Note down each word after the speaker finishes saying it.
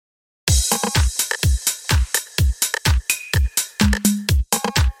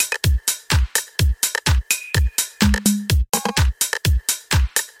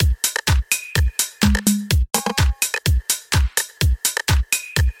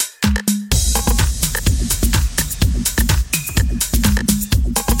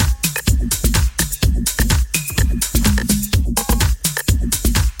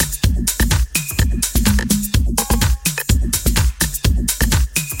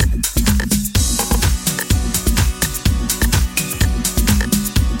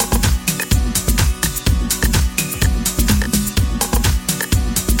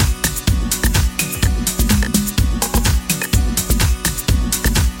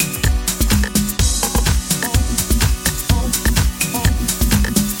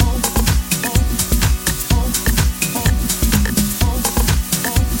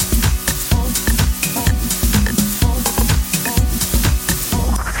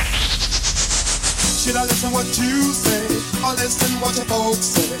Should I listen what you say or listen what your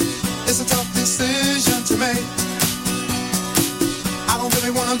folks say? It's a tough decision to make. I don't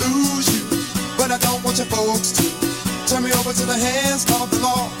really wanna lose you, but I don't want your folks to turn me over to the hands of the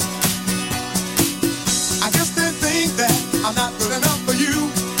law. I guess they think that I'm not good enough for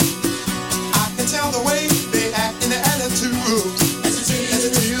you. I can tell the way they act in their attitudes. As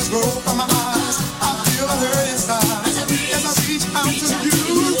the tears roll from my eyes, I feel a hurt inside. As I reach out to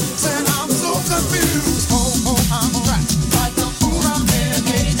you, saying I'm so confused. Oh, I'm trapped. Like a fool, I'm in.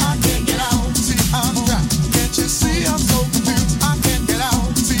 I can't get out. See, I'm trapped. Can't you see I'm so confused? I can't get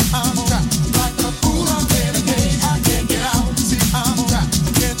out. See, I'm trapped. Like a fool, I'm in. I can't get out. See, I'm trapped.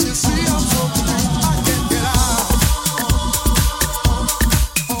 Can't you see I'm so confused? I can't get out.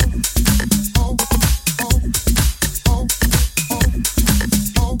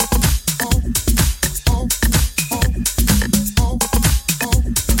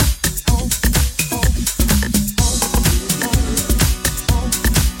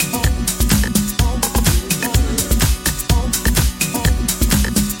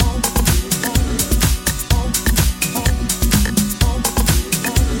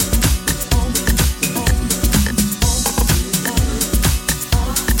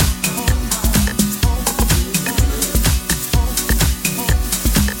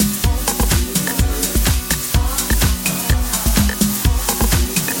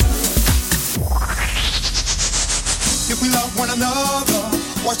 If we love one another,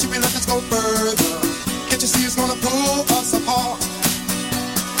 why should we let this go further? Can't you see it's gonna pull us apart?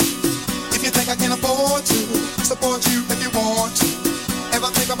 If you think I can afford to support you if you want to,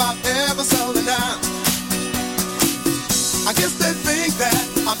 ever think about ever settling down? I guess they think that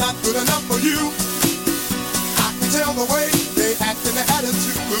I'm not good enough for you. I can tell the way they act in their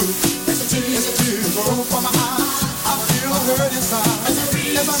attitude. As the tears roll from my eyes, I feel a hurt inside. As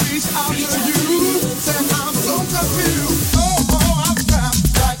I reach out to you.